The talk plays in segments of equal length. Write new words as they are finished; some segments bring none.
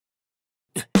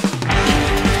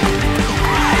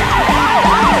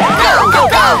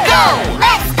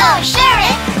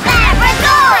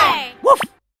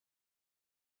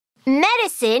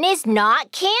medicine is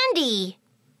not candy.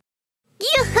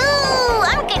 Yoo-hoo!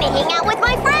 I'm gonna hang out with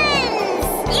my friends!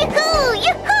 Yoo-hoo!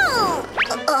 Yoo-hoo!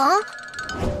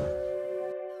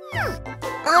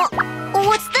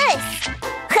 What's this?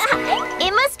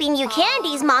 It must be new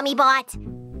candies Mommy bought.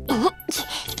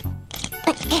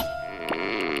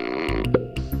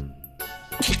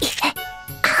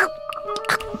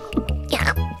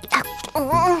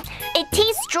 It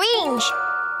tastes strange.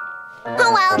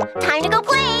 Oh well, time to go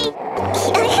play.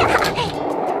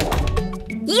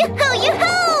 Yoo-hoo!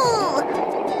 Yoo-hoo!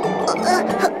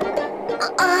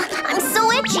 I'm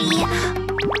so itchy.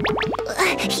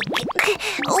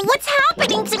 What's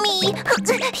happening to me?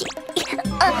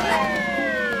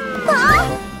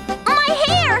 Huh? My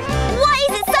hair! Why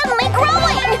is it suddenly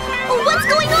growing? What's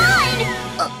going on?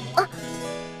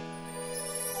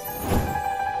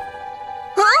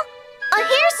 Huh? A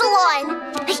hair salon!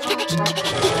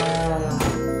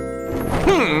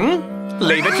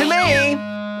 Leave it to me.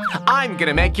 I'm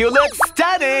gonna make you look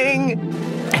stunning.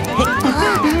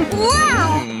 Wow!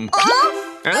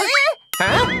 Huh?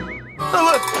 Oh,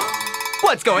 look!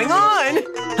 What's going on?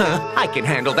 I can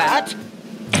handle that.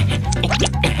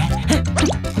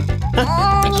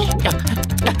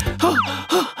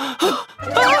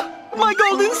 My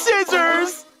golden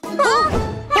scissors!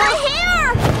 My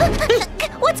hair!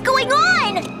 What's going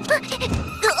on?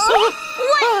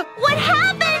 What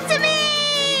happened to me?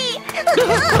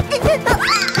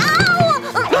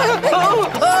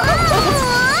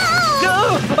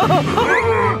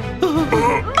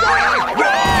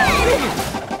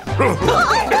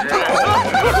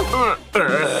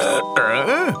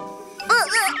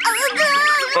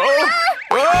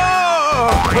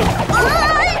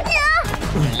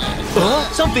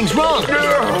 Something's wrong.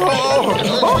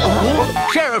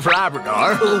 Sheriff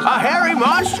Labrador, a hairy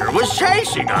monster was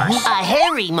chasing us. A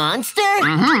hairy monster?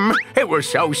 Mm-hmm. It was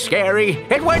so scary.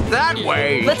 It went that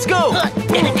way. Let's go.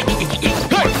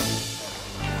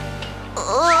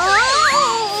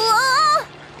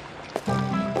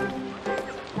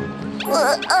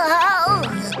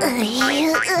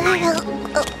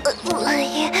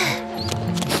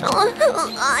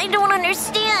 I don't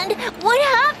understand. What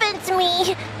happened to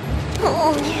me?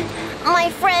 My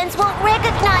friends won't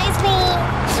recognize me.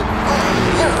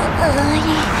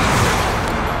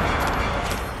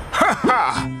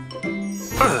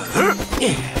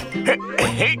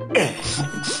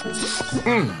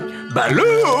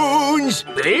 Balloons!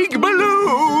 Big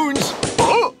balloons!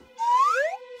 Oh!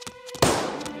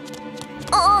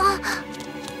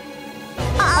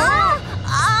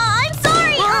 I'm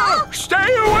sorry.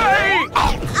 Stay away! I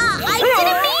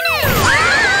didn't mean it.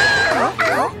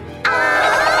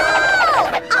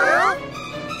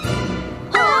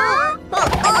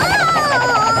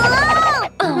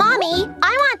 Mommy,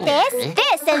 I want this,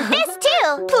 and this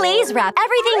too. Please wrap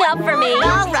everything up for me.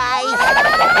 All right.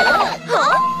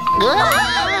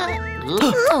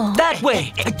 That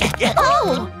way!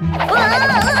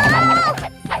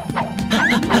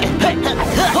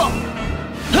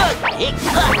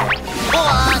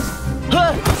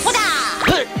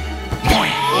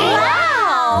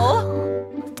 Wow!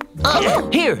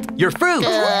 Here, your fruit.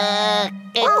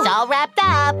 It's all wrapped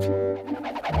up.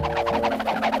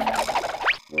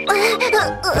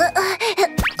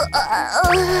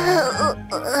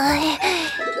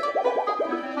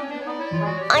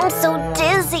 I'm so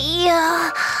dizzy.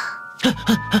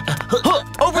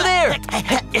 Over there!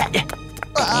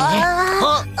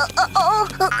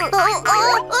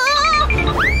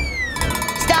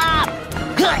 Stop!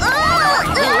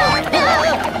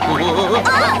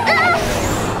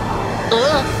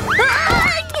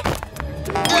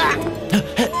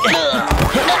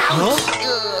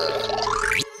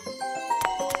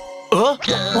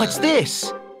 What's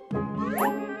this?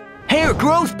 Hair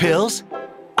growth pills?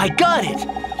 I got it!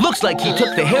 Looks like he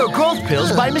took the hair growth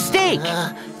pills by mistake.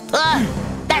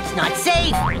 That's not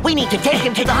safe. We need to take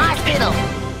him to the hospital.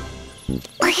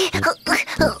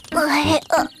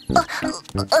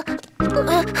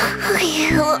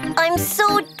 I'm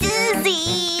so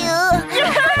dizzy.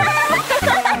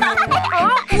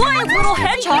 Why, little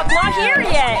hedgehog not here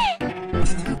yet?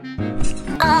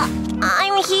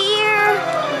 I'm here.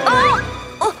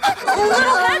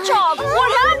 Little hedgehog,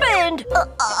 what happened?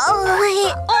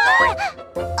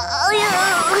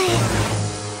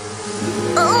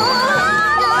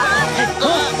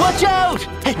 Watch out!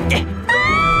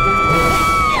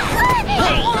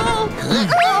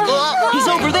 He's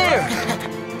over there!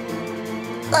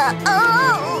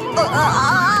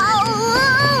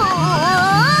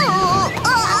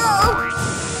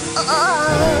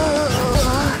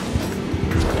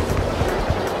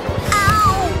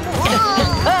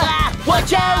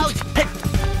 Watch out!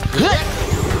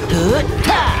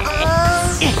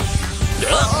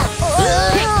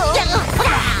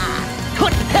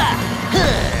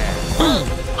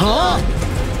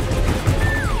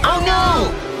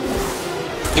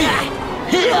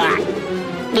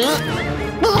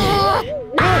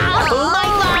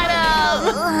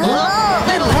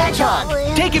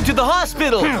 Take him to the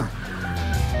hospital!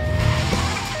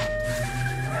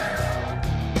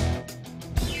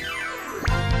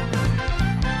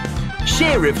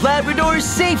 Sheriff Labrador's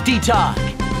Safety Talk!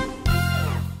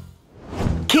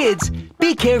 Kids,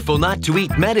 be careful not to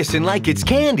eat medicine like it's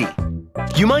candy.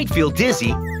 You might feel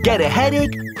dizzy, get a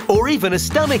headache, or even a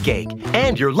stomachache,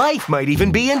 and your life might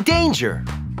even be in danger.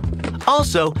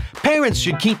 Also, parents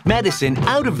should keep medicine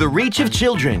out of the reach of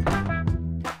children.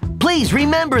 Please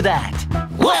remember that.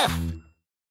 Woof!